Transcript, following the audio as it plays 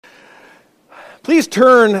Please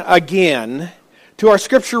turn again to our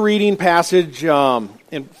scripture reading passage in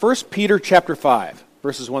 1 Peter chapter 5,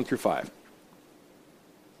 verses 1 through 5.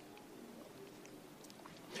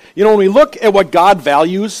 You know, when we look at what God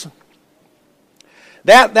values,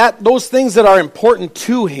 those things that are important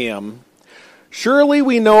to Him, surely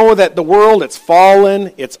we know that the world, it's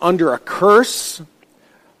fallen, it's under a curse.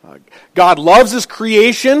 God loves His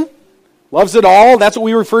creation, loves it all. That's what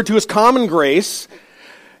we refer to as common grace.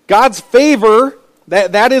 God's favor,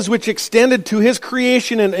 that is which extended to His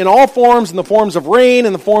creation in all forms, in the forms of rain,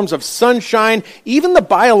 in the forms of sunshine, even the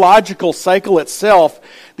biological cycle itself.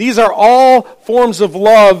 These are all forms of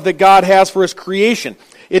love that God has for His creation.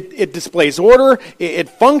 It displays order, it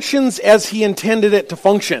functions as He intended it to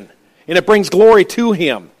function, and it brings glory to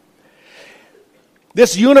Him.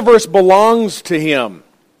 This universe belongs to Him.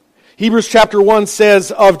 Hebrews chapter 1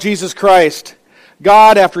 says of Jesus Christ,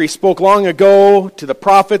 God, after He spoke long ago to the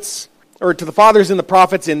prophets, or to the fathers and the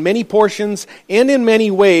prophets in many portions and in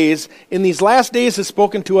many ways, in these last days has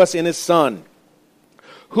spoken to us in His Son,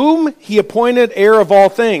 whom He appointed heir of all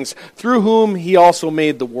things, through whom He also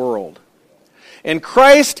made the world. And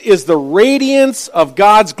Christ is the radiance of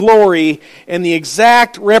God's glory and the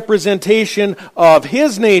exact representation of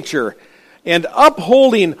His nature, and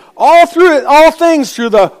upholding all things through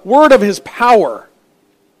the word of His power.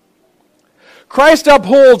 Christ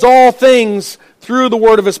upholds all things through the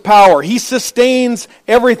word of His power. He sustains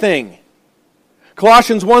everything.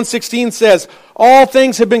 Colossians 1:16 says, all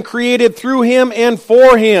things have been created through Him and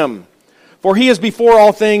for Him. For He is before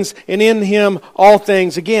all things, and in Him all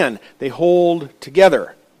things, again, they hold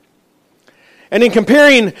together. And in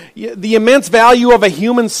comparing the immense value of a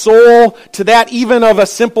human soul to that even of a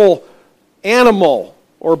simple animal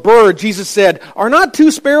or bird, Jesus said, are not 2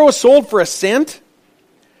 sparrows sold for a cent?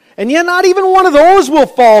 And yet not even one of those will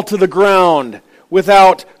fall to the ground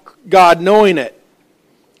without God knowing it.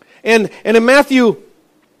 And in Matthew,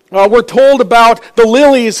 we're told about the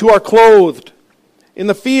lilies who are clothed in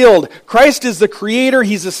the field. Christ is the creator.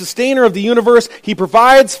 He's the sustainer of the universe. He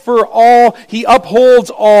provides for all. He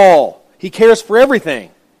upholds all. He cares for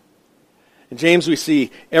everything. In James we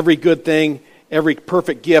see every good thing, every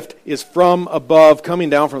perfect gift is from above, coming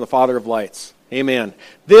down from the Father of lights. Amen.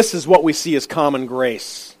 This is what we see as common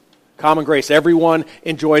grace. Common grace. Everyone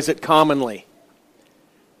enjoys it commonly.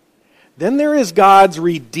 Then there is God's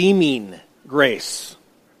redeeming grace.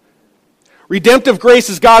 Redemptive grace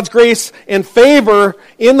is God's grace and favor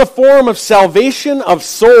in the form of salvation of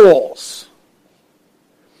souls.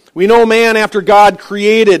 We know man, after God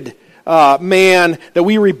created man, that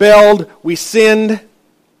we rebelled, we sinned.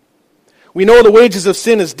 We know the wages of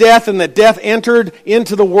sin is death, and that death entered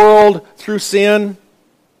into the world through sin.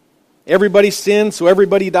 Everybody sins, so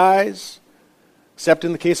everybody dies, except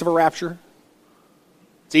in the case of a rapture.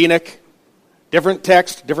 It's Enoch. Different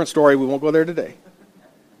text, different story. We won't go there today.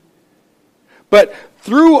 But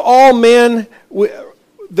through all men,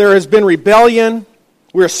 there has been rebellion.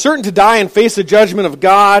 We are certain to die and face the judgment of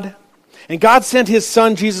God. And God sent His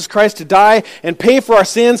Son, Jesus Christ, to die and pay for our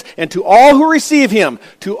sins. And to all who receive Him,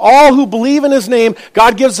 to all who believe in His name,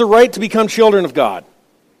 God gives the right to become children of God.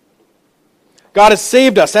 God has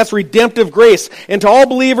saved us. That's redemptive grace. And to all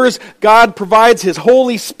believers, God provides His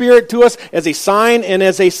Holy Spirit to us as a sign and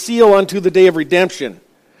as a seal unto the day of redemption.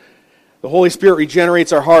 The Holy Spirit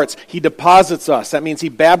regenerates our hearts. He deposits us. That means He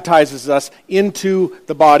baptizes us into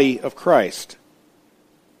the body of Christ.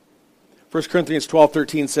 1 Corinthians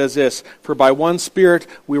 12:13 says this, for by one Spirit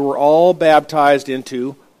we were all baptized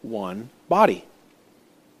into one body.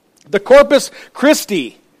 The Corpus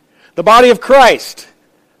Christi, the body of Christ.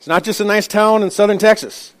 It's not just a nice town in southern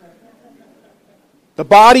Texas. The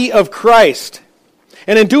body of Christ.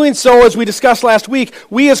 And in doing so, as we discussed last week,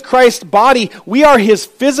 we as Christ's body, we are His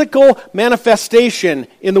physical manifestation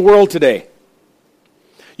in the world today.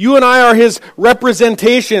 You and I are His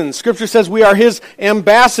representation. Scripture says we are His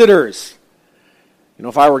ambassadors. You know,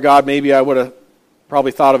 if I were God, maybe I would have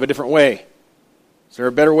probably thought of a different way. Is there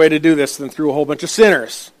a better way to do this than through a whole bunch of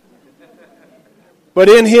sinners? But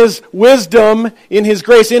in His wisdom, in His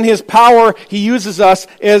grace, in His power, He uses us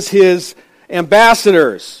as His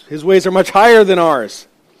ambassadors. His ways are much higher than ours.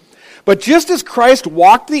 But just as Christ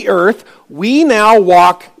walked the earth, we now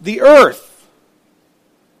walk the earth.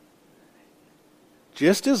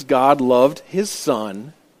 Just as God loved His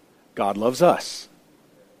Son, God loves us.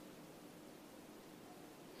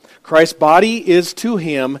 Christ's body is to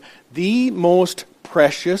Him the most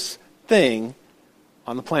precious thing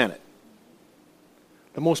on the planet.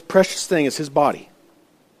 The most precious thing is His body.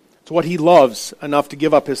 It's what He loves enough to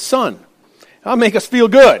give up His Son. That'll make us feel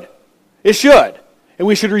good. It should. And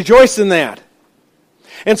we should rejoice in that.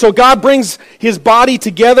 And so God brings his body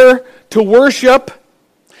together to worship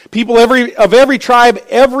people of every tribe,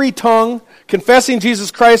 every tongue, confessing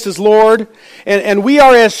Jesus Christ as Lord. And we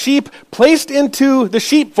are as sheep placed into the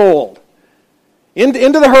sheepfold,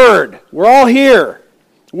 into the herd. We're all here,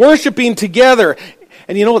 worshiping together.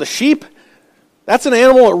 And you know, the sheep, that's an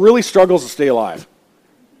animal that really struggles to stay alive.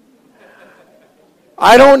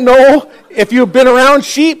 I don't know if you've been around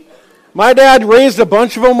sheep. My dad raised a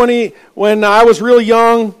bunch of them when I was real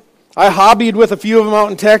young. I hobbied with a few of them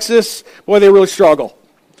out in Texas. Boy, they really struggle.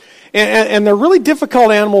 And they're really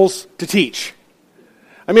difficult animals to teach.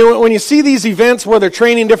 I mean, when you see these events where they're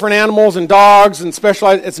training different animals and dogs and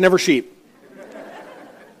specialized, it's never sheep.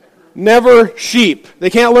 Never sheep. They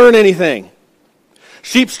can't learn anything.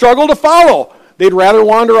 Sheep struggle to follow. They'd rather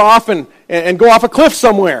wander off and go off a cliff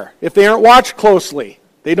somewhere if they aren't watched closely.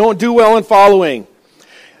 They don't do well in following.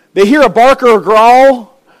 They hear a bark or a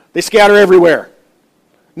growl, they scatter everywhere.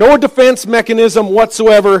 No defense mechanism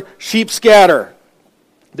whatsoever, sheep scatter.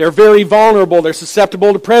 They're very vulnerable. They're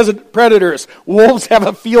susceptible to predators. Wolves have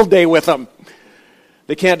a field day with them.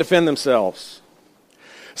 They can't defend themselves.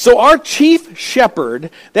 So our chief shepherd,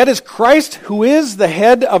 that is Christ, who is the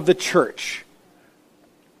head of the church.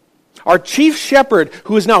 Our chief shepherd,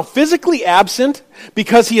 who is now physically absent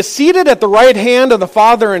because he is seated at the right hand of the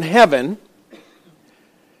Father in heaven,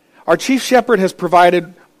 our chief shepherd has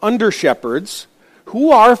provided under-shepherds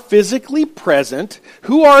who are physically present,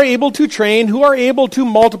 who are able to train, who are able to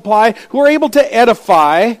multiply, who are able to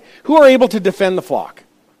edify, who are able to defend the flock.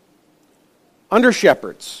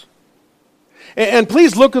 Under-shepherds. And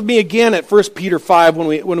please look with me again at 1 Peter 5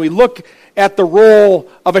 when we look at the role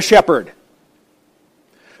of a shepherd.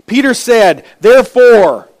 Peter said,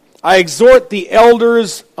 "Therefore, I exhort the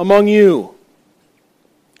elders among you."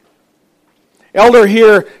 Elder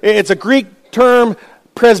here, it's a Greek term,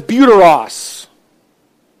 presbyteros.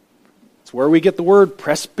 It's where we get the word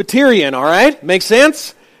Presbyterian, all right? Makes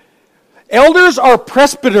sense? Elders are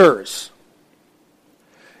presbyters.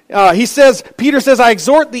 Peter says, "I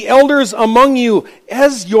exhort the elders among you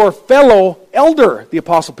as your fellow elder," the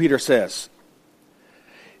Apostle Peter says.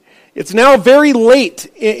 It's now very late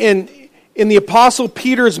in the Apostle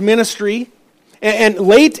Peter's ministry, and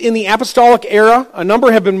late in the apostolic era. A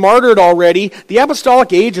number have been martyred already. The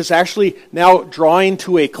apostolic age is actually now drawing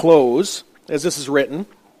to a close, as this is written.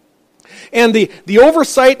 And the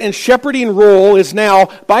oversight and shepherding role is now,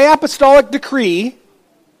 by apostolic decree,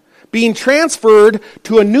 being transferred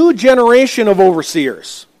to a new generation of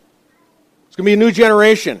overseers. It's going to be a new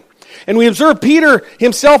generation. And we observe Peter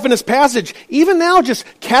himself in this passage, even now just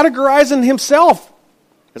categorizing himself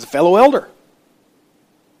as a fellow elder.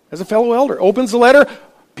 As a fellow elder. Opens the letter,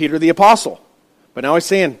 Peter the apostle. But now he's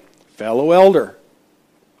saying, fellow elder.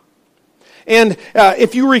 And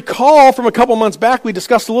if you recall from a couple months back, we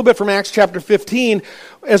discussed a little bit from Acts chapter 15,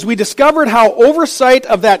 as we discovered how oversight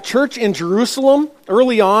of that church in Jerusalem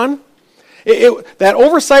early on, that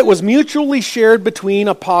oversight was mutually shared between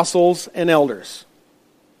apostles and elders.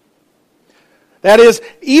 That is,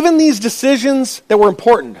 even these decisions that were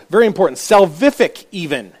important, very important, salvific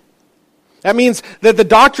even. That means that the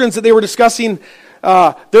doctrines that they were discussing,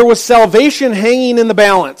 there was salvation hanging in the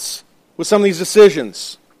balance with some of these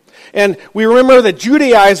decisions. And we remember that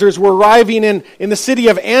Judaizers were arriving in the city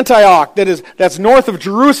of Antioch, that's north of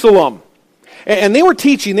Jerusalem. And they were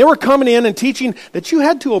teaching, they were coming in and teaching that you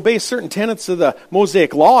had to obey certain tenets of the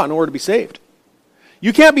Mosaic law in order to be saved.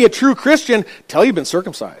 You can't be a true Christian till you've been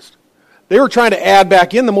circumcised. They were trying to add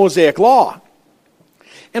back in the Mosaic law.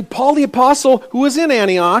 And Paul the Apostle, who was in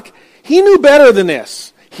Antioch, he knew better than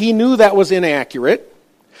this. He knew that was inaccurate.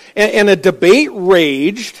 And a debate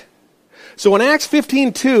raged. So in Acts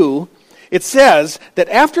 15:2, it says that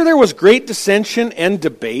after there was great dissension and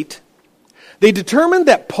debate, they determined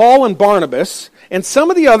that Paul and Barnabas and some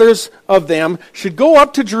of the others of them should go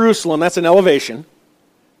up to Jerusalem. That's an elevation.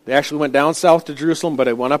 They actually went down south to Jerusalem, but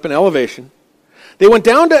it went up an elevation. They went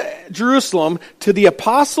down to Jerusalem to the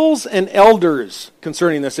apostles and elders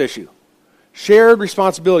concerning this issue. Shared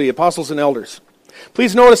responsibility, apostles and elders.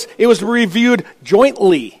 Please notice, it was reviewed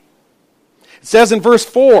jointly. It says in verse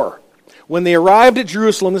 4, when they arrived at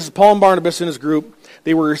Jerusalem, this is Paul and Barnabas and his group,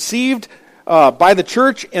 they were received by the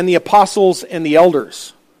church and the apostles and the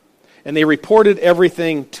elders. And they reported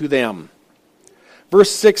everything to them.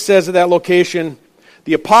 Verse 6 says at that location,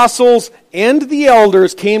 the apostles and the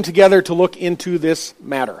elders came together to look into this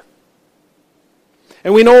matter.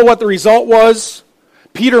 And we know what the result was.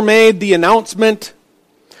 Peter made the announcement.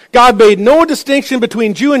 God made no distinction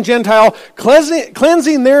between Jew and Gentile,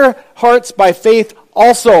 cleansing their hearts by faith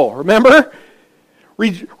also. Remember?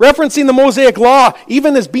 Referencing the Mosaic Law,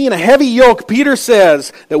 even as being a heavy yoke, Peter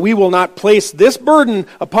says that we will not place this burden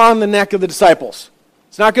upon the neck of the disciples.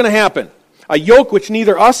 It's not going to happen. A yoke which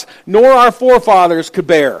neither us nor our forefathers could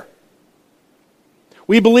bear.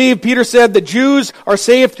 We believe, Peter said, that Jews are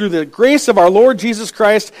saved through the grace of our Lord Jesus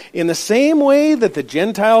Christ in the same way that the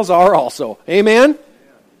Gentiles are also. Amen?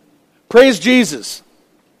 Praise Jesus.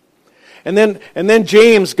 And then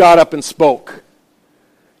James got up and spoke.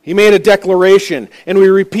 He made a declaration. And we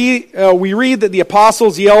read that the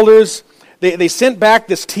apostles, the elders, they sent back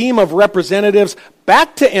this team of representatives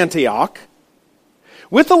back to Antioch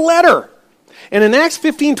with a letter. And in Acts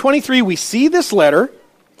 15:23, we see this letter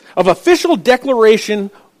of official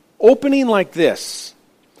declaration opening like this: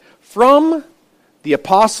 from the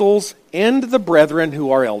apostles and the brethren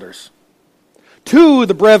who are elders, to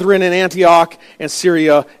the brethren in Antioch and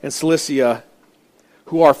Syria and Cilicia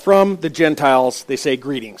who are from the Gentiles, they say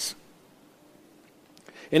greetings.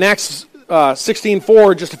 In Acts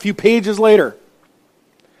 16:4, just a few pages later,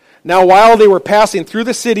 now while they were passing through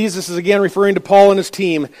the cities, this is again referring to Paul and his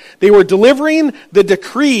team, they were delivering the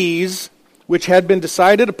decrees which had been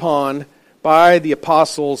decided upon by the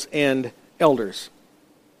apostles and elders.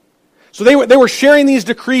 So they were sharing these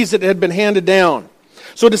decrees that had been handed down.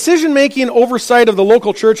 So decision-making, oversight of the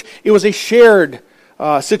local church, it was a shared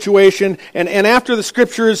situation. And after the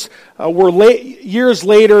scriptures were years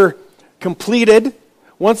later completed,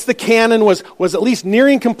 once the canon was at least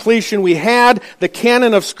nearing completion, we had the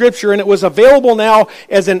canon of Scripture, and it was available now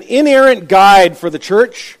as an inerrant guide for the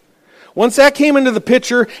church. Once that came into the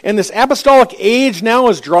picture, and this apostolic age now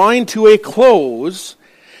is drawing to a close,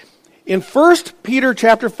 in 1 Peter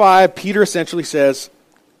chapter 5, Peter essentially says,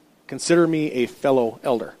 consider me a fellow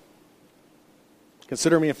elder.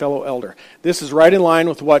 Consider me a fellow elder. This is right in line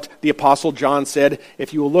with what the Apostle John said.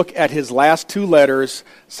 If you will look at his last two letters,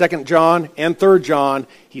 2 John and 3 John,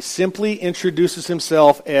 he simply introduces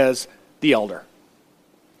himself as the elder.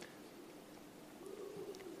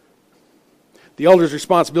 The elder's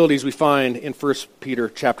responsibilities we find in 1 Peter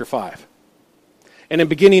chapter 5. And in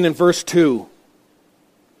beginning in verse 2,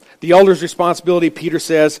 the elder's responsibility, Peter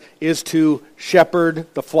says, is to shepherd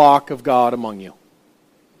the flock of God among you.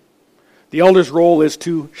 The elder's role is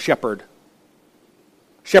to shepherd.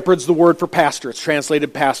 Shepherd's the word for pastor. It's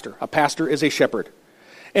translated pastor. A pastor is a shepherd.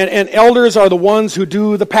 And elders are the ones who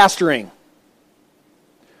do the pastoring.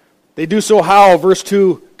 They do so how? Verse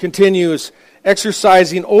 2 continues,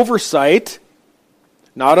 exercising oversight,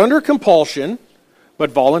 not under compulsion,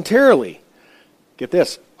 but voluntarily. Get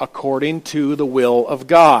this, according to the will of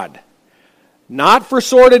God. Not for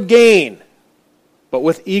sordid gain, but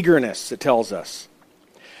with eagerness, it tells us.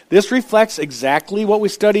 This reflects exactly what we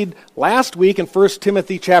studied last week in 1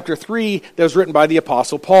 Timothy chapter 3 that was written by the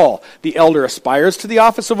Apostle Paul. The elder aspires to the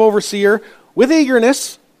office of overseer with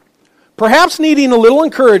eagerness, perhaps needing a little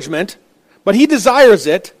encouragement, but he desires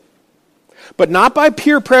it, but not by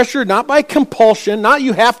peer pressure, not by compulsion, not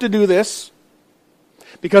you have to do this.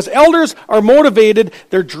 Because elders are motivated,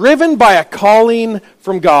 they're driven by a calling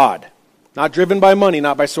from God. Not driven by money,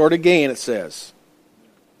 not by sordid gain, it says.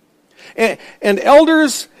 And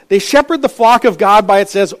elders, they shepherd the flock of God by, it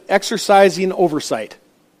says, exercising oversight.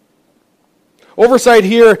 Oversight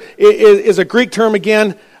here is a Greek term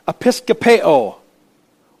again, episkopeo.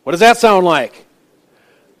 What does that sound like?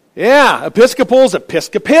 Yeah, episcopal is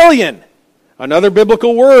Episcopalian. Another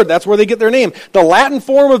biblical word, that's where they get their name. The Latin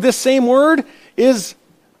form of this same word is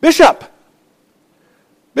bishop.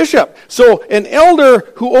 Bishop. So an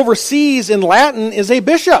elder who oversees in Latin is a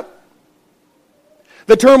bishop.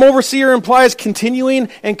 The term overseer implies continuing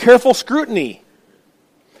and careful scrutiny.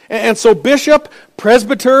 And so bishop,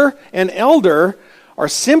 presbyter, and elder are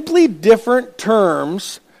simply different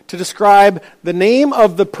terms to describe the name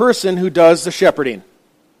of the person who does the shepherding.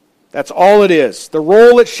 That's all it is. The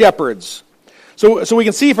role it shepherds. So we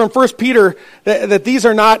can see from 1 Peter that these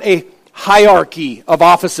are not a hierarchy of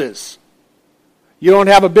offices. You don't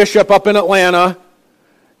have a bishop up in Atlanta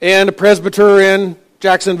and a presbyter in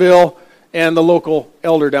Jacksonville and the local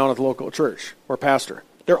elder down at the local church or pastor.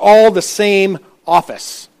 They're all the same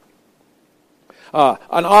office.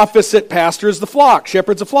 An office that pastors the flock,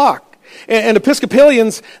 shepherds a flock. And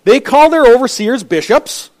Episcopalians, they call their overseers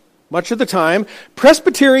bishops much of the time.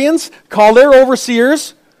 Presbyterians call their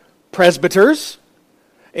overseers presbyters.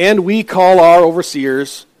 And we call our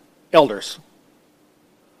overseers elders.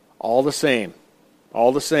 All the same.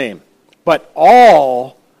 All the same. But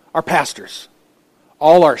all are pastors.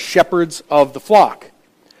 All are shepherds of the flock.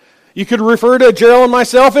 You could refer to Gerald and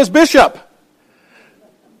myself as bishop.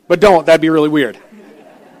 But don't, that'd be really weird.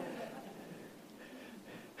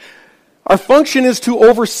 Our function is to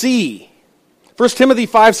oversee. 1 Timothy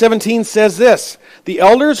 5:17 says this, "The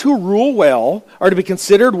elders who rule well are to be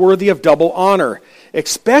considered worthy of double honor,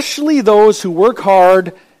 especially those who work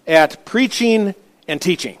hard at preaching and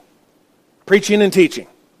teaching." Preaching and teaching.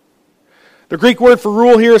 The Greek word for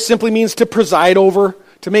rule here simply means to preside over,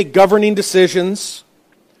 to make governing decisions.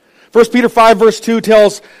 1 Peter 5 verse 2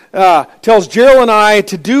 tells Gerald and I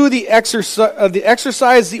to do the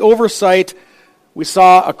oversight we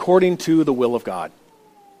saw according to the will of God.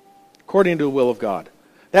 According to the will of God.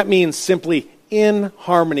 That means simply in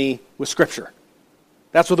harmony with Scripture.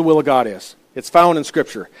 That's what the will of God is. It's found in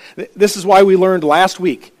Scripture. This is why we learned last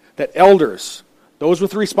week that elders, those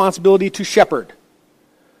with the responsibility to shepherd,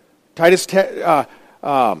 Titus chapter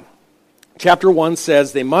 1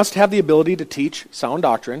 says they must have the ability to teach sound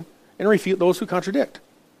doctrine and refute those who contradict.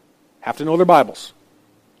 Have to know their Bibles.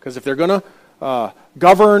 Because if they're going to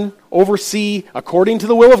govern, oversee according to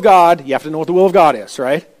the will of God, you have to know what the will of God is,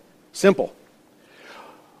 right? Simple.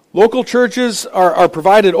 Local churches are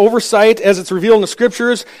provided oversight as it's revealed in the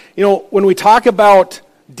Scriptures. You know, when we talk about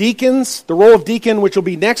deacons, the role of deacon, which will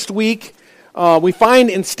be next week, we find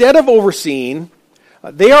instead of overseeing,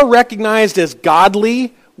 they are recognized as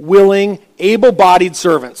godly, willing, able-bodied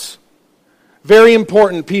servants. Very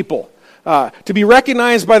important people. To be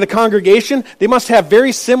recognized by the congregation, they must have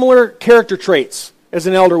very similar character traits as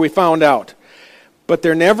an elder, we found out. But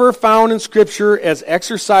they're never found in Scripture as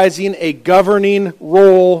exercising a governing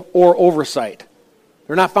role or oversight.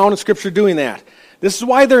 They're not found in Scripture doing that. This is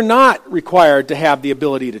why they're not required to have the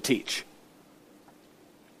ability to teach.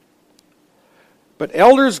 But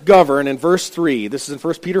elders govern, in verse 3, this is in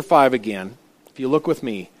 1 Peter 5 again, if you look with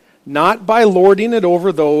me, not by lording it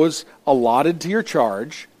over those allotted to your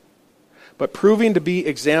charge, but proving to be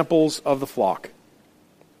examples of the flock.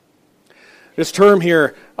 This term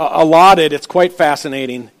here, allotted, it's quite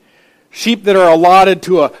fascinating. Sheep that are allotted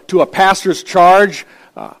to a pastor's charge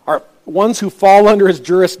are ones who fall under his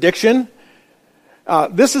jurisdiction.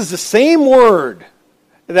 This is the same word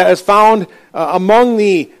that is found among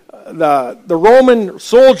the Roman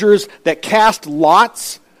soldiers that cast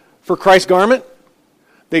lots for Christ's garment.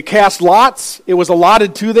 They cast lots. It was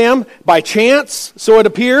allotted to them by chance, so it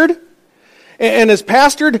appeared. And as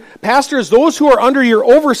pastors, those who are under your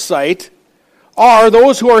oversight are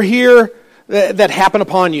those who are here that happen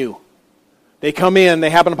upon you. They come in, they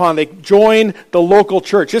join the local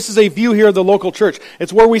church. This is a view here of the local church.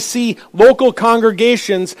 It's where we see local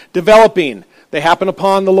congregations developing. They happen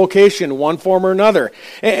upon the location, one form or another.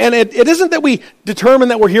 And it isn't that we determine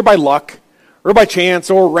that we're here by luck or by chance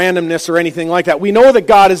or randomness or anything like that. We know that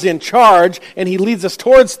God is in charge and He leads us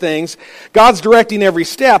towards things. God's directing every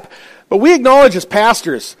step. But we acknowledge as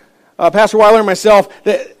pastors, Pastor Weiler and myself,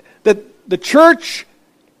 that the church,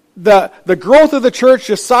 the growth of the church,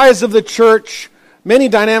 the size of the church, many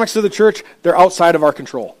dynamics of the church, they're outside of our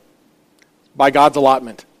control by God's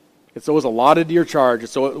allotment. It's those allotted to your charge.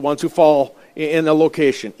 It's the ones who fall in a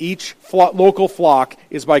location. Each local flock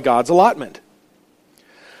is by God's allotment.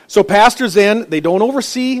 So pastors then, they don't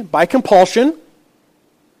oversee by compulsion.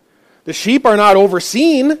 The sheep are not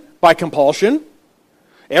overseen by compulsion.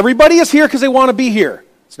 Everybody is here because they want to be here.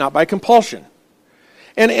 It's not by compulsion.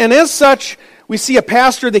 And as such, we see a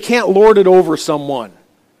pastor, they can't lord it over someone.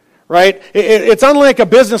 Right? It's unlike a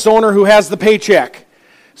business owner who has the paycheck.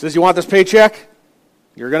 Says, you want this paycheck?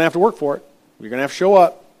 You're going to have to work for it. You're going to have to show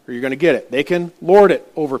up, or you're going to get it. They can lord it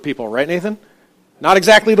over people, right, Nathan? Not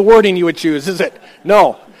exactly the wording you would choose, is it?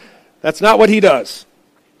 No, that's not what he does.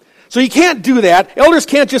 So you can't do that. Elders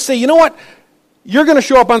can't just say, you know what? You're going to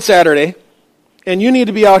show up on Saturday, and you need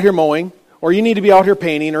to be out here mowing, or you need to be out here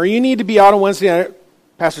painting, or you need to be out on Wednesday night.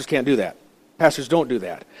 Pastors can't do that. Pastors don't do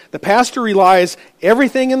that. The pastor relies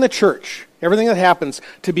everything in the church, everything that happens,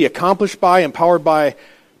 to be accomplished by, empowered by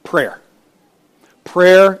prayer.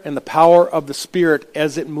 Prayer and the power of the Spirit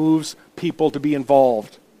as it moves people to be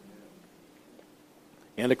involved.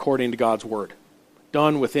 And according to God's Word.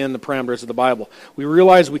 Done within the parameters of the Bible. We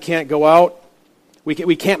realize we can't go out. We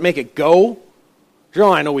can't make it go.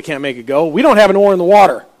 Joe, I know we can't make it go. We don't have an oar in the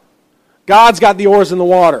water. God's got the oars in the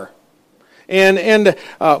water. And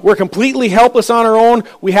we're completely helpless on our own.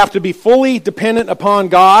 We have to be fully dependent upon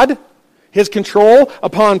God, His control,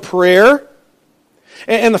 upon prayer.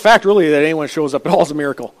 And the fact really that anyone shows up at all is a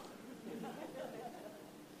miracle.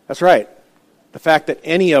 That's right. The fact that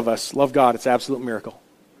any of us love God, it's an absolute miracle.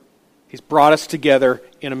 He's brought us together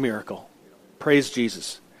in a miracle. Praise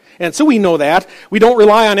Jesus. And so we know that. We don't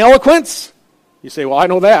rely on eloquence. You say, well, I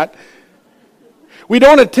know that. We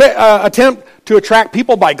don't attempt to attract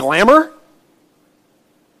people by glamour.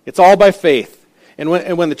 It's all by faith. And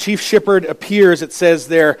when the chief shepherd appears, it says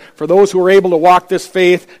there, for those who are able to walk this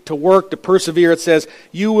faith, to work, to persevere, it says,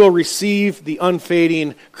 you will receive the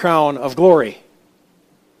unfading crown of glory.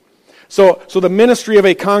 So the ministry of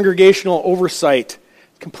a congregational oversight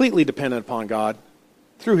is completely dependent upon God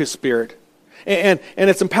through His Spirit. And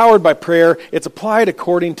it's empowered by prayer. It's applied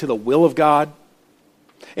according to the will of God.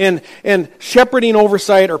 And shepherding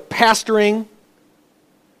oversight or pastoring,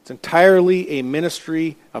 it's entirely a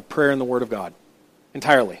ministry of prayer and the Word of God.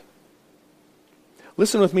 Entirely.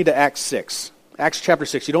 Listen with me to Acts 6. Acts chapter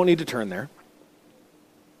 6. You don't need to turn there.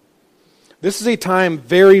 This is a time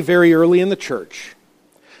very, very early in the church.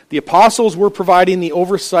 The apostles were providing the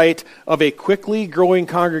oversight of a quickly growing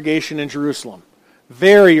congregation in Jerusalem.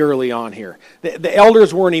 Very early on here. The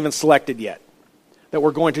elders weren't even selected yet that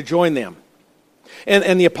were going to join them.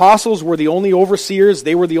 And the apostles were the only overseers.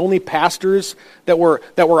 They were the only pastors that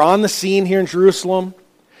were on the scene here in Jerusalem.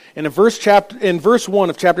 And in verse 1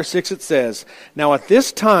 of chapter 6 it says, now at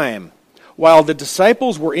this time, while the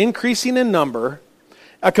disciples were increasing in number,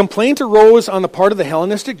 a complaint arose on the part of the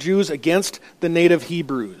Hellenistic Jews against the native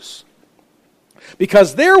Hebrews,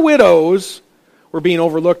 because their widows were being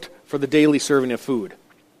overlooked for the daily serving of food.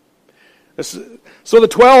 So the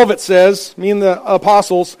 12, it says, meaning the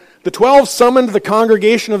apostles, the 12 summoned the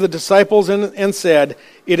congregation of the disciples and said,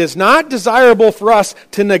 it is not desirable for us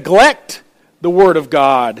to neglect the Word of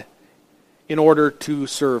God in order to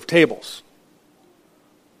serve tables.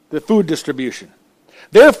 The food distribution.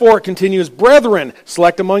 Therefore, it continues, brethren,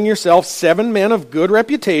 select among yourselves 7 men of good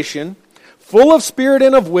reputation, full of spirit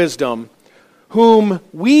and of wisdom, whom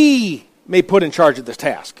we may put in charge of this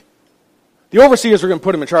task. The overseers are going to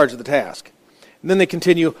put him in charge of the task. And then they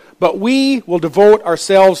continue, but we will devote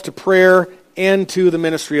ourselves to prayer and to the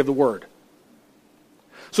ministry of the Word.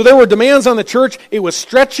 So there were demands on the church. It was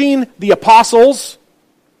stretching the apostles.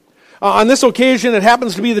 On this occasion, it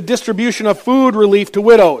happens to be the distribution of food relief to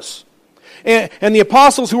widows. And the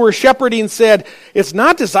apostles who were shepherding said, it's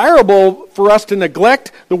not desirable for us to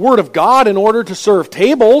neglect the Word of God in order to serve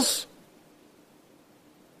tables.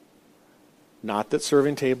 Not that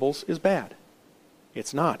serving tables is bad.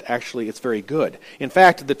 It's not. Actually, it's very good. In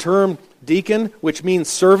fact, the term deacon, which means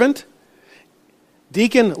servant,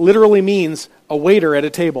 deacon literally means a waiter at a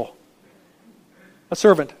table. A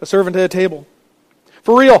servant at a table.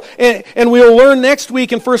 For real. And we'll learn next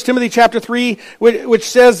week in 1 Timothy chapter 3, which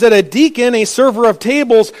says that a deacon, a server of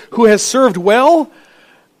tables, who has served well,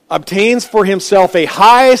 obtains for himself a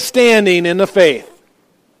high standing in the faith.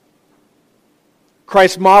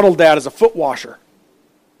 Christ modeled that as a foot washer.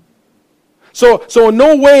 So in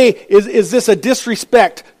no way is this a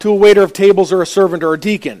disrespect to a waiter of tables or a servant or a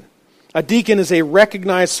deacon. A deacon is a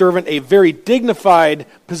recognized servant, a very dignified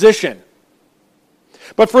position.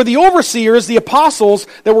 But for the overseers, the apostles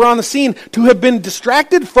that were on the scene, to have been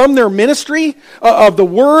distracted from their ministry of the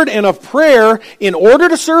Word and of prayer in order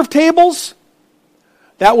to serve tables,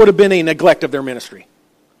 that would have been a neglect of their ministry.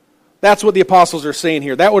 That's what the apostles are saying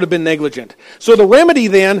here. That would have been negligent. So the remedy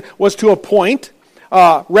then was to appoint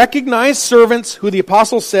recognized servants who the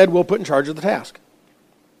apostles said will put in charge of the task.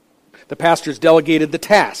 The pastors delegated the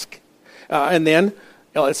task. And then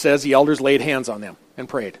it says the elders laid hands on them and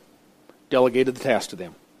prayed. Delegated the task to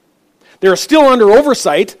them. They're still under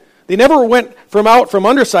oversight. They never went from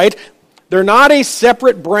undersight. They're not a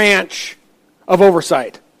separate branch of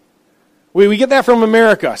oversight. We get that from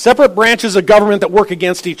America. Separate branches of government that work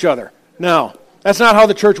against each other. No, that's not how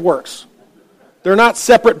the church works. They're not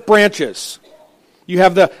separate branches. You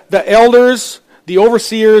have the elders, the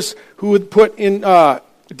overseers, who would put in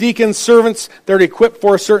deacons, servants that are equipped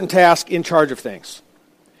for a certain task in charge of things.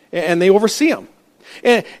 And they oversee them.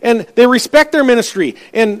 And they respect their ministry.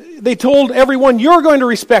 And they told everyone, you're going to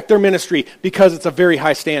respect their ministry because it's a very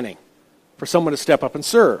high standing for someone to step up and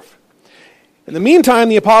serve. In the meantime,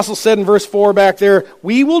 the apostles said in verse 4 back there,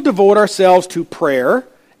 we will devote ourselves to prayer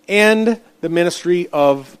and the ministry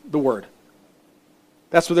of the Word.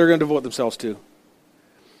 That's what they're going to devote themselves to.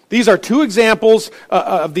 These are two examples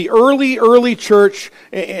of the early church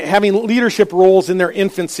having leadership roles in their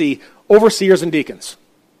infancy, overseers and deacons.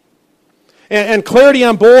 And clarity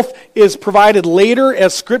on both is provided later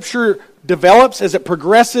as Scripture develops, as it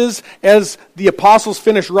progresses, as the apostles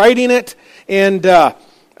finish writing it. And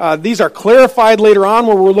these are clarified later on,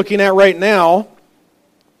 where we're looking at right now.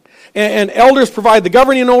 And elders provide the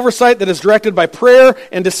governing oversight that is directed by prayer,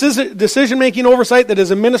 and decision-making oversight that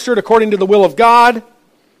is administered according to the will of God.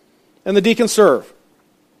 And the deacons serve.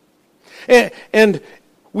 And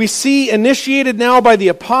we see initiated now by the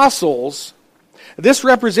apostles. This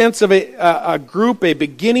represents a group, a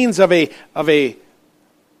beginnings of a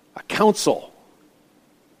council.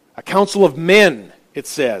 A council of men, it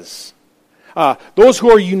says. Those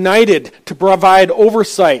who are united to provide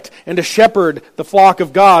oversight and to shepherd the flock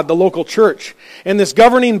of God, the local church. And this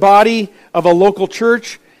governing body of a local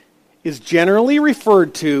church is generally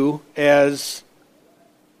referred to as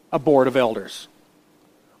a board of elders,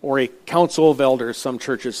 or a council of elders, some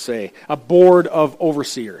churches say, a board of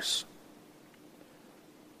overseers.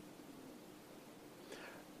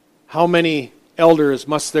 How many elders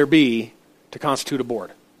must there be to constitute a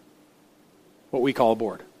board? What we call a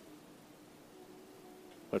board.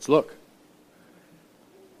 Let's look.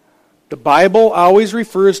 The Bible always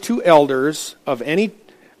refers to elders of any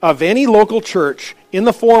local church in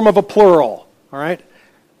the form of a plural. All right?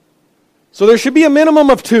 So there should be a minimum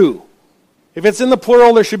of 2. If it's in the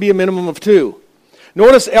plural, there should be a minimum of 2.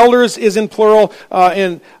 Notice elders is in plural.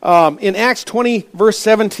 In Acts 20, verse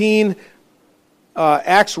 17,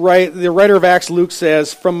 the writer of Acts, Luke,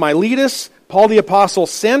 says, "From Miletus, Paul the apostle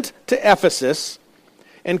sent to Ephesus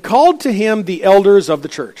and called to him the elders of the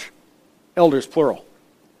church." Elders, plural.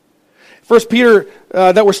 1 Peter,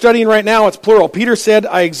 that we're studying right now, it's plural. Peter said,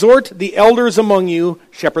 "I exhort the elders among you,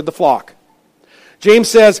 shepherd the flock." James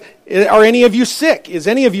says, "Are any of you sick? Is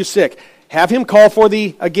any of you sick? Have him call for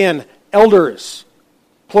the," again, elders,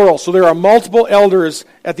 plural. So there are multiple elders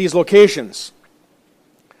at these locations.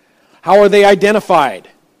 How are they identified?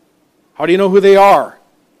 How do you know who they are?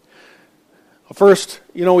 First,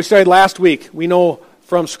 we studied last week. We know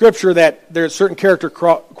from Scripture that there's certain character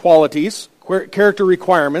qualities, character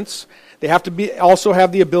requirements. They have to also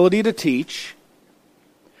have the ability to teach.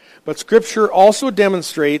 But Scripture also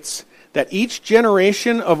demonstrates that each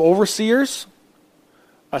generation of overseers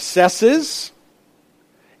assesses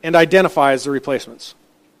and identifies the replacements.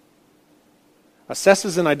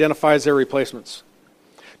 Assesses and identifies their replacements.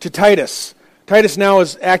 To Titus now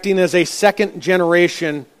is acting as a second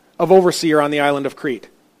generation of overseer on the island of Crete.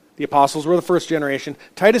 The apostles were the first generation.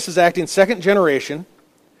 Titus is acting second generation,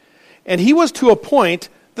 and he was to appoint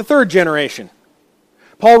the third generation.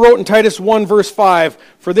 Paul wrote in Titus 1, verse 5,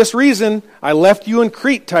 "For this reason I left you in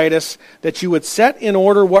Crete, Titus, that you would set in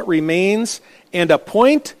order what remains and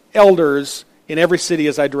appoint elders in every city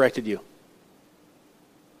as I directed you."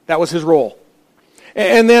 That was his role.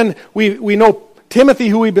 And then we know Timothy,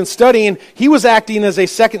 who we've been studying, he was acting as a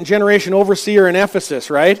second generation overseer in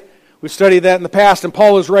Ephesus, right? We've studied that in the past, and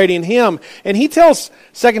Paul is writing him. And he tells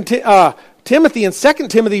Timothy in 2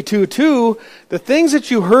 Timothy 2:2, "The things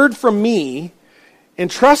that you heard from me,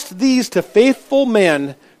 entrust these to faithful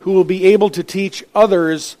men who will be able to teach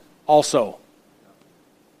others also."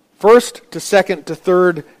 First to second to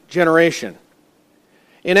third generation.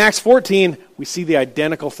 In Acts 14, we see the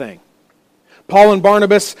identical thing. Paul and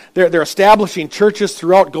Barnabas, they're establishing churches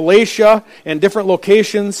throughout Galatia and different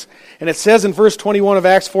locations. And it says in verse 21 of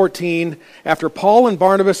Acts 14, after Paul and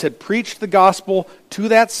Barnabas had preached the gospel to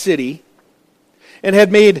that city and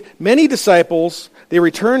had made many disciples, they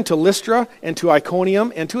returned to Lystra and to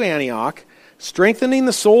Iconium and to Antioch, strengthening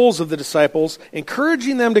the souls of the disciples,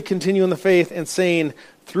 encouraging them to continue in the faith, and saying,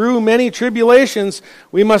 "Through many tribulations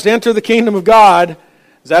we must enter the kingdom of God."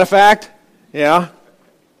 Is that a fact? Yeah.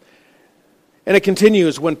 And it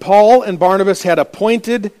continues, when Paul and Barnabas had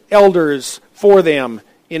appointed elders for them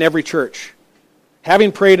in every church,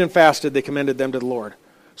 having prayed and fasted, they commended them to the Lord.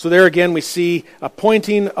 So there again we see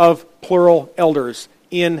appointing of plural elders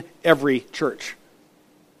in every church.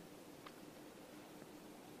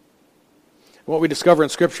 What we discover in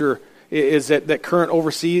Scripture is that current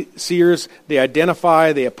overseers, they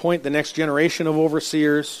identify, they appoint the next generation of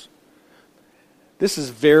overseers. This is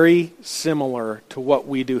very similar to what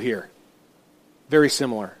we do here. Very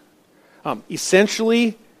similar.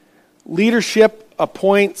 Essentially, leadership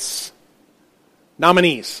appoints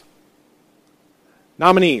nominees.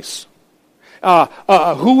 Nominees.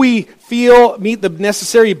 Who we feel meet the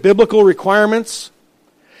necessary biblical requirements.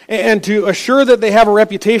 And to assure that they have a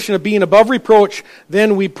reputation of being above reproach,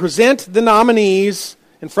 then we present the nominees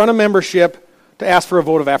in front of membership to ask for a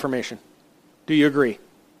vote of affirmation. Do you agree?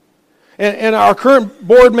 And our current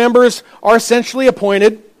board members are essentially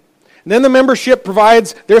appointed. And then the membership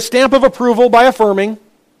provides their stamp of approval by affirming,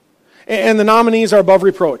 and the nominees are above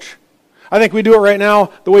reproach. I think we do it right now.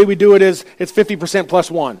 The way we do it is it's 50% plus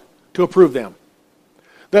one to approve them.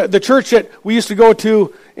 The church that we used to go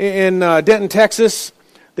to in Denton, Texas,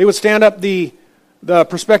 they would stand up the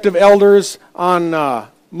prospective elders on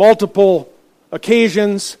multiple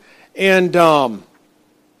occasions, and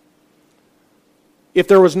if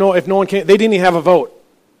no one came, they didn't even have a vote.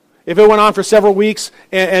 If it went on for several weeks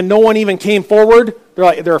and no one even came forward,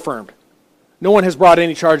 they're affirmed. No one has brought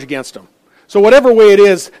any charge against them. So whatever way it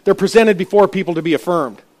is, they're presented before people to be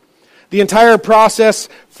affirmed. The entire process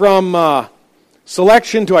from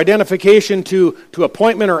selection to identification to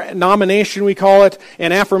appointment or nomination, we call it,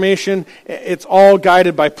 and affirmation, it's all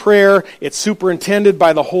guided by prayer. It's superintended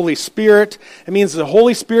by the Holy Spirit. It means the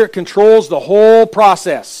Holy Spirit controls the whole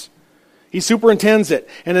process. He superintends it.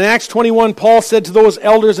 And in Acts 21, Paul said to those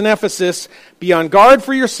elders in Ephesus, "Be on guard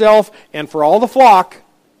for yourself and for all the flock,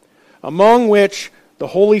 among which the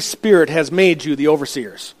Holy Spirit has made you the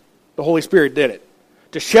overseers." The Holy Spirit did it.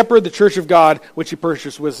 To shepherd the church of God, which he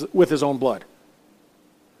purchased with his own blood.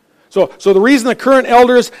 So the reason the current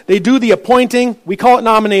elders, they do the appointing, we call it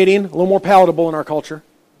nominating, a little more palatable in our culture.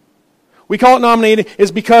 We call it nominating, is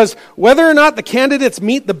because whether or not the candidates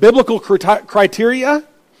meet the biblical criteria,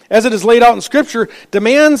 as it is laid out in Scripture,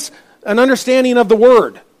 demands an understanding of the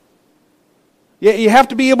Word. You have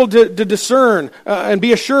to be able to discern and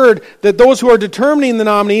be assured that those who are determining the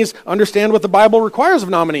nominees understand what the Bible requires of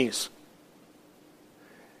nominees.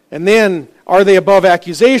 And then, are they above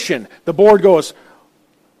accusation? The board goes,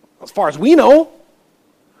 as far as we know,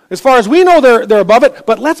 they're above it,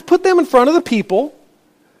 but let's put them in front of the people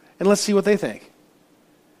and let's see what they think.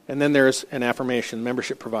 And then there's an affirmation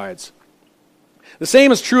membership provides. The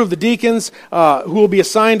same is true of the deacons who will be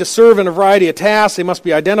assigned to serve in a variety of tasks. They must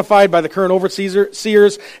be identified by the current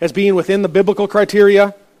overseers as being within the biblical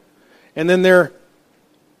criteria. And then they're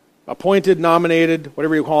appointed, nominated,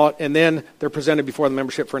 whatever you call it, and then they're presented before the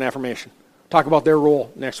membership for an affirmation. Talk about their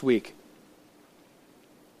role next week.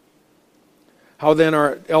 How then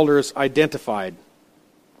are elders identified?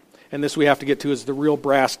 And this we have to get to is the real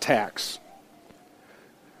brass tacks.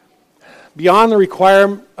 Beyond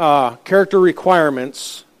the character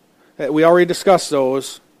requirements, we already discussed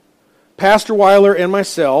those, Pastor Weiler and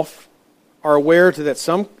myself are aware to that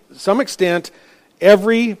some extent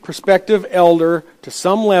every prospective elder to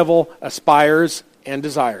some level aspires and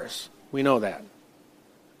desires. We know that.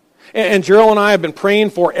 And Gerald and I have been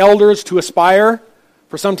praying for elders to aspire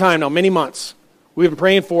for some time now, many months. We've been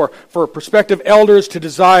praying for prospective elders to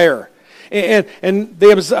desire. And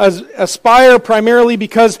they aspire primarily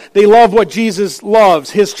because they love what Jesus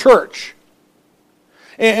loves, his church.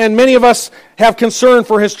 And many of us have concern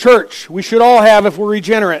for his church. We should all have if we're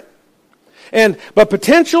regenerate. But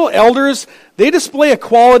potential elders, they display a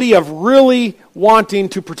quality of really wanting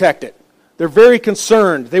to protect it. They're very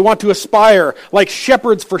concerned. They want to aspire like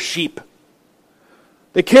shepherds for sheep.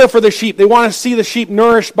 They care for the sheep. They want to see the sheep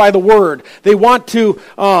nourished by the word. They want to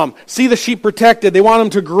see the sheep protected. They want them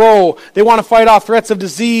to grow. They want to fight off threats of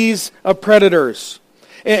disease, of predators.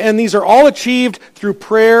 And these are all achieved through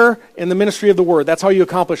prayer and the ministry of the word. That's how you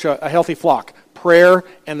accomplish a healthy flock. Prayer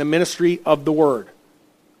and the ministry of the word.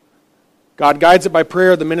 God guides it by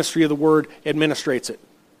prayer. The ministry of the word administrates it.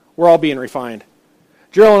 We're all being refined.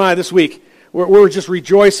 Gerald and I this week, we were just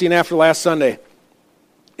rejoicing after last Sunday.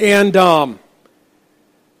 And kind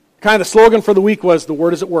of the slogan for the week was, the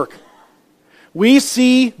word is at work. We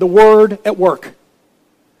see the word at work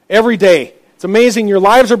every day. It's amazing. Your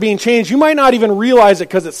lives are being changed. You might not even realize it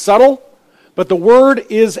because it's subtle, but the word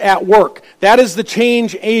is at work. That is the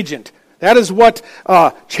change agent. That is what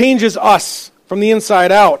changes us from the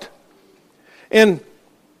inside out. And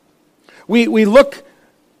we look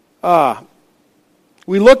at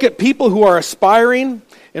people who are aspiring,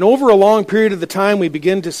 and over a long period of the time, we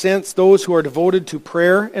begin to sense those who are devoted to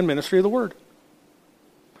prayer and ministry of the word.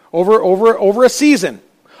 Over a season,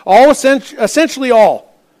 essentially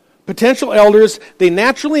all potential elders, they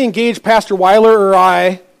naturally engage Pastor Weiler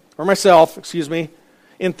or myself,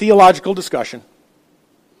 in theological discussion.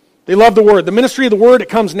 They love the word. The ministry of the word, it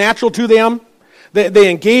comes natural to them. They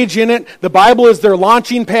engage in it. The Bible is their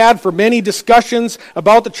launching pad for many discussions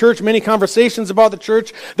about the church, many conversations about the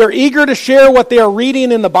church. They're eager to share what they are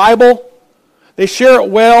reading in the Bible. They share it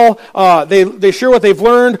well. They share what they've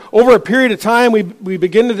learned. Over a period of time, we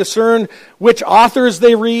begin to discern which authors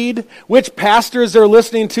they read, which pastors they're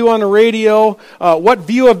listening to on the radio, what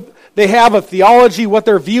view they have of theology, what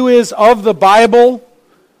their view is of the Bible,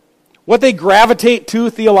 what they gravitate to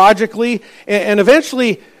theologically, and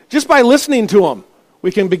eventually, just by listening to them,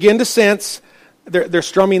 we can begin to sense they're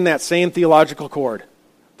strumming that same theological chord.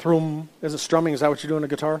 Thrum. Is it strumming? Is that what you do on a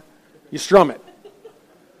guitar? You strum it.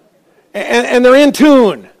 And they're in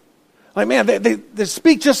tune. Like, man, they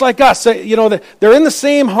speak just like us. They're in the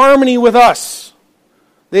same harmony with us.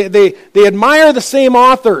 They admire the same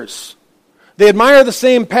authors. They admire the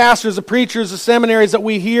same pastors, the preachers, the seminaries that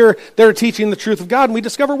we hear that are teaching the truth of God, and we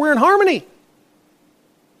discover we're in harmony.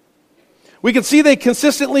 We can see they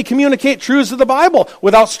consistently communicate truths of the Bible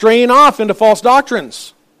without straying off into false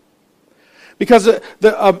doctrines. Because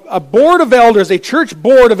a board of elders, a church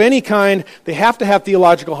board of any kind, they have to have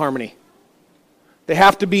theological harmony. They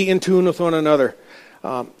have to be in tune with one another.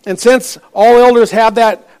 And since all elders have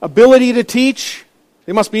that ability to teach,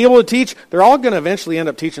 they must be able to teach, they're all going to eventually end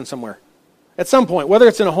up teaching somewhere. At some point, whether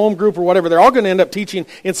it's in a home group or whatever, they're all going to end up teaching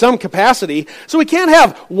in some capacity. So we can't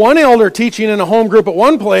have one elder teaching in a home group at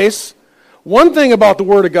one place, one thing about the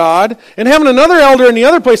Word of God, and having another elder in the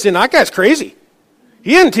other place saying, that guy's crazy.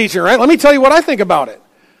 He isn't teaching right. Let me tell you what I think about it.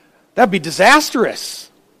 That'd be disastrous.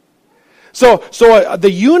 So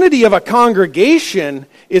the unity of a congregation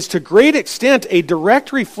is to great extent a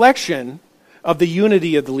direct reflection of the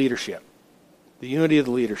unity of the leadership. The unity of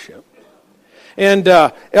the leadership. And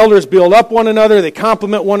elders build up one another. They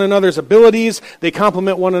complement one another's abilities. They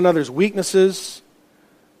complement one another's weaknesses.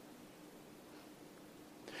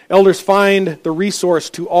 Elders find the resource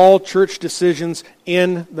to all church decisions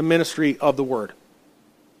in the ministry of the Word.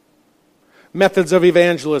 Methods of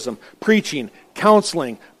evangelism, preaching,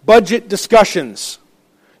 counseling, budget discussions,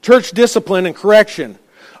 church discipline and correction.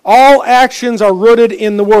 All actions are rooted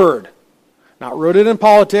in the Word, not rooted in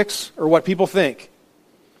politics or what people think.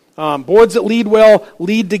 Boards that lead well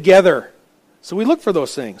lead together. So we look for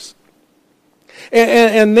those things.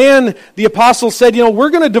 And then the apostles said, we're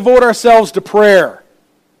going to devote ourselves to prayer.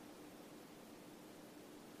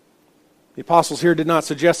 The apostles here did not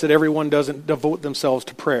suggest that everyone doesn't devote themselves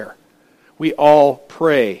to prayer. We all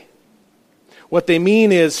pray. What they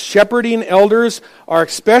mean is shepherding elders are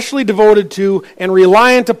especially devoted to and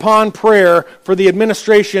reliant upon prayer for the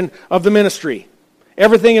administration of the ministry.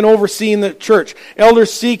 Everything in overseeing the church.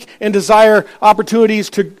 Elders seek and desire opportunities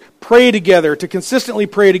to pray together, to consistently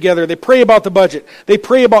pray together. They pray about the budget. They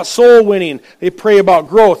pray about soul winning. They pray about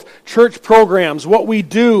growth, church programs, what we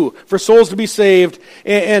do for souls to be saved,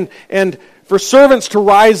 and for servants to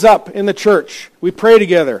rise up in the church. We pray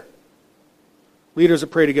together. Leaders that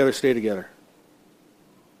pray together stay together.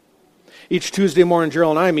 Each Tuesday morning,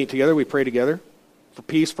 Gerald and I meet together. We pray together for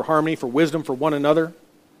peace, for harmony, for wisdom, for one another,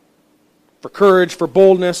 for courage, for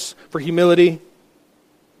boldness, for humility.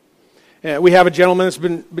 We have a gentleman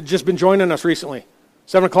that's just been joining us recently.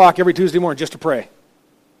 7 o'clock every Tuesday morning just to pray.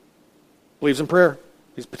 Believes in prayer.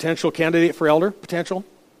 He's a potential candidate for elder, potential.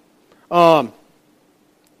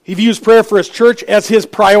 He views prayer for his church as his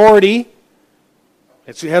priority.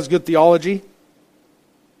 He has good theology.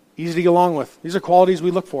 Easy to get along with. These are qualities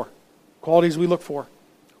we look for. Qualities we look for.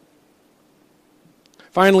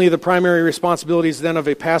 Finally, the primary responsibilities then of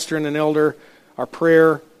a pastor and an elder are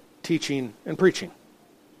prayer, teaching, and preaching.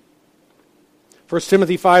 1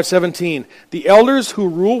 Timothy 5:17, the elders who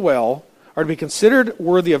rule well are to be considered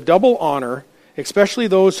worthy of double honor, especially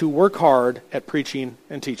those who work hard at preaching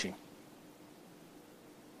and teaching.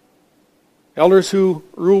 Elders who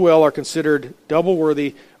rule well are considered double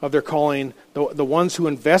worthy of their calling, the ones who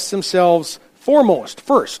invest themselves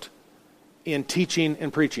first, in teaching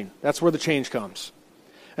and preaching. That's where the change comes.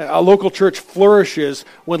 A local church flourishes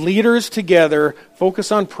when leaders together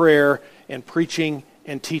focus on prayer and preaching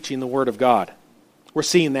and teaching the Word of God. We're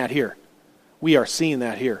seeing that here. We are seeing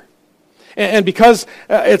that here. And because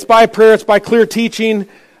it's by prayer, it's by clear teaching,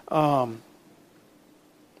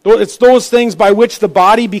 it's those things by which the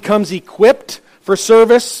body becomes equipped for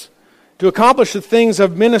service to accomplish the things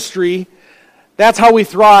of ministry. That's how we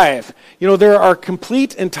thrive. There are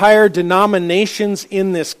complete, entire denominations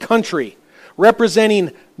in this country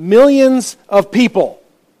representing millions of people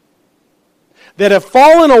that have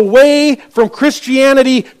fallen away from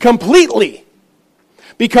Christianity completely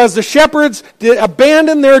because the shepherds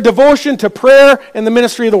abandoned their devotion to prayer and the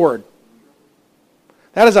ministry of the Word.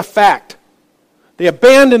 That is a fact. They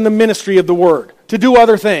abandoned the ministry of the Word to do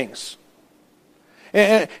other things.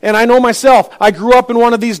 And I know myself, I grew up in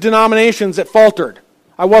one of these denominations that faltered.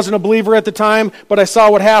 I wasn't a believer at the time, but I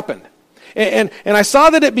saw what happened. And I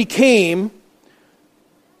saw that it became,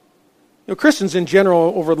 Christians in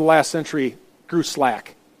general over the last century grew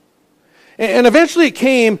slack. And eventually it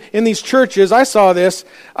came in these churches, I saw this,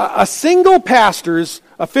 a single pastor's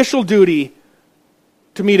official duty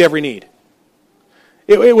to meet every need.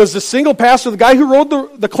 It was the single pastor, the guy who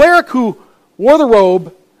rode the cleric who wore the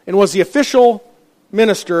robe and was the official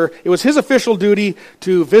minister. It was his official duty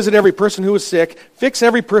to visit every person who was sick, fix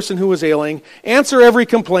every person who was ailing, answer every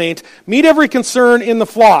complaint, meet every concern in the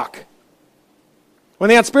flock. When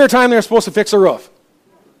they had spare time, they were supposed to fix a roof.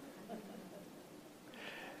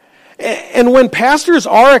 And when pastors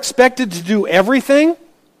are expected to do everything,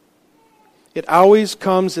 it always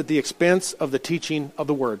comes at the expense of the teaching of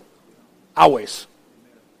the Word. Always.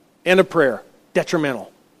 And of prayer.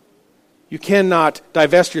 Detrimental. You cannot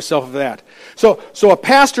divest yourself of that. So a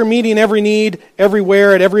pastor meeting every need,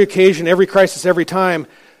 everywhere, at every occasion, every crisis, every time,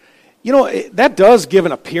 that does give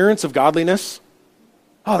an appearance of godliness.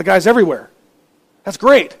 Oh, the guy's everywhere. That's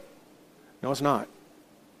great. No, it's not.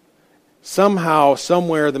 Somehow,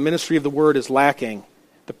 somewhere, the ministry of the Word is lacking.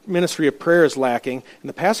 The ministry of prayer is lacking, and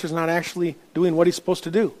the pastor's not actually doing what he's supposed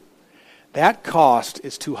to do. That cost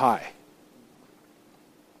is too high.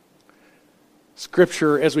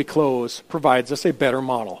 Scripture, as we close, provides us a better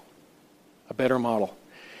model. A better model.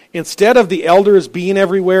 Instead of the elders being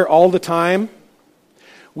everywhere all the time,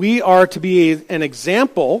 we are to be an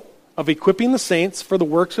example of equipping the saints for the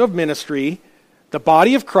works of ministry, the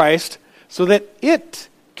body of Christ, so that it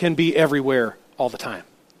can be everywhere all the time.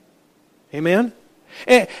 Amen?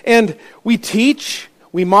 And we teach,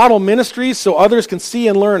 we model ministries so others can see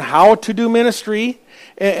and learn how to do ministry.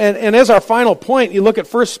 And as our final point, you look at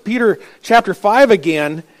 1 Peter chapter 5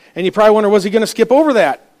 again, and you probably wonder, was he going to skip over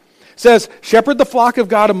that? It says, shepherd the flock of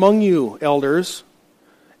God among you, elders,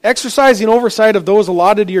 exercising oversight of those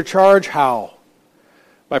allotted to your charge. How?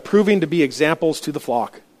 By proving to be examples to the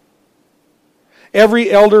flock. Every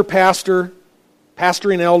elder, pastoring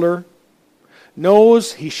elder,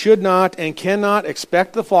 knows he should not and cannot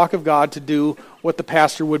expect the flock of God to do what the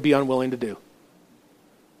pastor would be unwilling to do.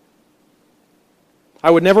 I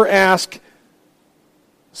would never ask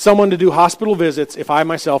someone to do hospital visits if I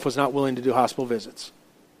myself was not willing to do hospital visits.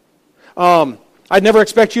 I'd never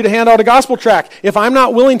expect you to hand out a gospel tract if I'm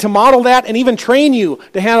not willing to model that and even train you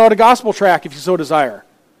to hand out a gospel tract if you so desire.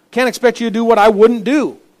 Can't expect you to do what I wouldn't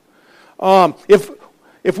do.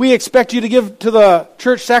 If we expect you to give to the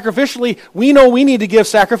church sacrificially, we know we need to give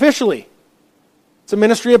sacrificially. It's a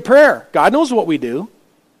ministry of prayer. God knows what we do.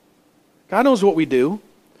 God knows what we do.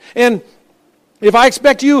 And if I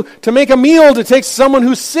expect you to make a meal to take someone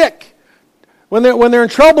who's sick when they're in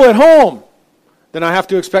trouble at home, then I have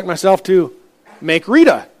to expect myself to make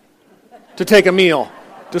Rita to take a meal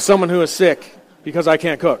to someone who is sick because I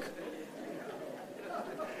can't cook.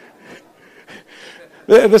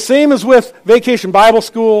 The same is with Vacation Bible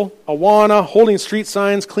School, Awana, holding street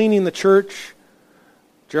signs, cleaning the church.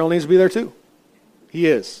 Gerald needs to be there too. He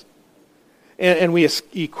is. And we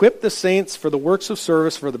equip the saints for the works of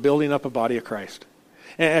service for the building up of the body of Christ.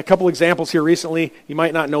 And a couple examples here recently, you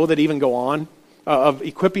might not know that even go on, of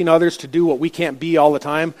equipping others to do what we can't be all the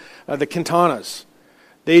time. The Quintanas.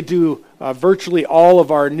 They do virtually all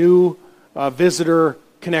of our new visitor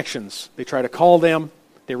connections. They try to call them.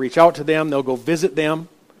 They reach out to them. They'll go visit them.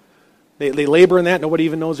 They labor in that. Nobody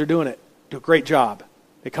even knows they're doing it. Do a great job.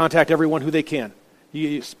 They contact everyone who they can.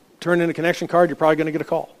 You turn in a connection card, you're probably going to get a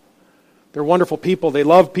call. They're wonderful people. They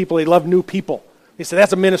love people. They love new people. They say,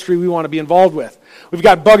 that's a ministry we want to be involved with. We've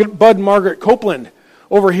got Bud and Margaret Copeland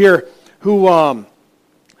over here who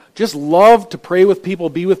just love to pray with people,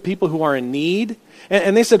 be with people who are in need.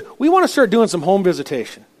 And they said, we want to start doing some home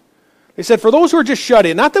visitation. They said, for those who are just shut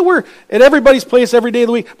in, not that we're at everybody's place every day of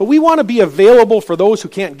the week, but we want to be available for those who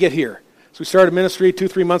can't get here. So we started ministry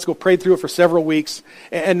 2-3 months ago, prayed through it for several weeks,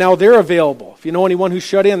 and now they're available. If you know anyone who's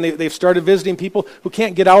shut in, they've started visiting people who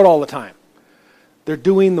can't get out all the time. They're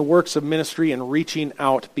doing the works of ministry and reaching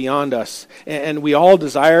out beyond us. And we all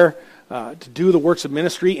desire to do the works of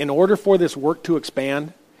ministry in order for this work to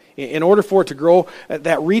expand, in order for it to grow.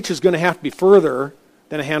 That reach is going to have to be further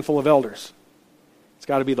than a handful of elders. It's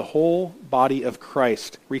got to be the whole body of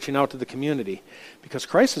Christ reaching out to the community, because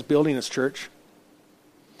Christ is building his church.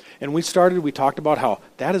 And we talked about how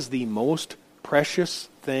that is the most precious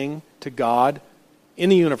thing to God in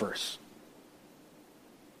the universe.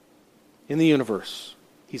 In the universe.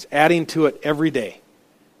 He's adding to it every day.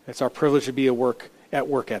 It's our privilege to be at work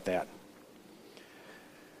at that.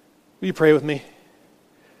 Will you pray with me?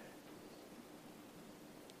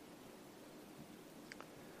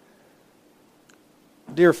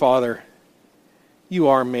 Dear Father, you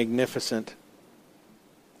are magnificent.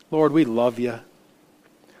 Lord, we love you.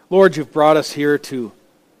 Lord, you've brought us here to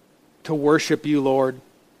worship you, Lord,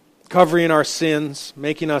 covering our sins,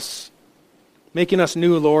 making us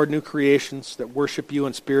new, Lord, new creations that worship you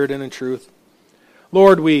in spirit and in truth.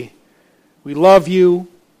 Lord, we love you.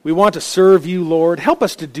 We want to serve you, Lord. Help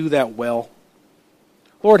us to do that well.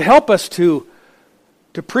 Lord, help us to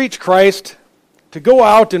preach Christ, to go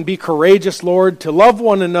out and be courageous, Lord, to love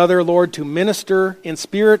one another, Lord, to minister in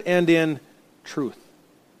spirit and in truth.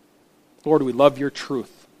 Lord, we love your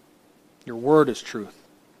truth. Your word is truth.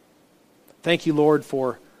 Thank you, Lord,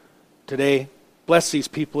 for today. Bless these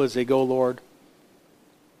people as they go, Lord.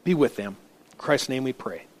 Be with them. In Christ's name we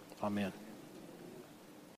pray. Amen.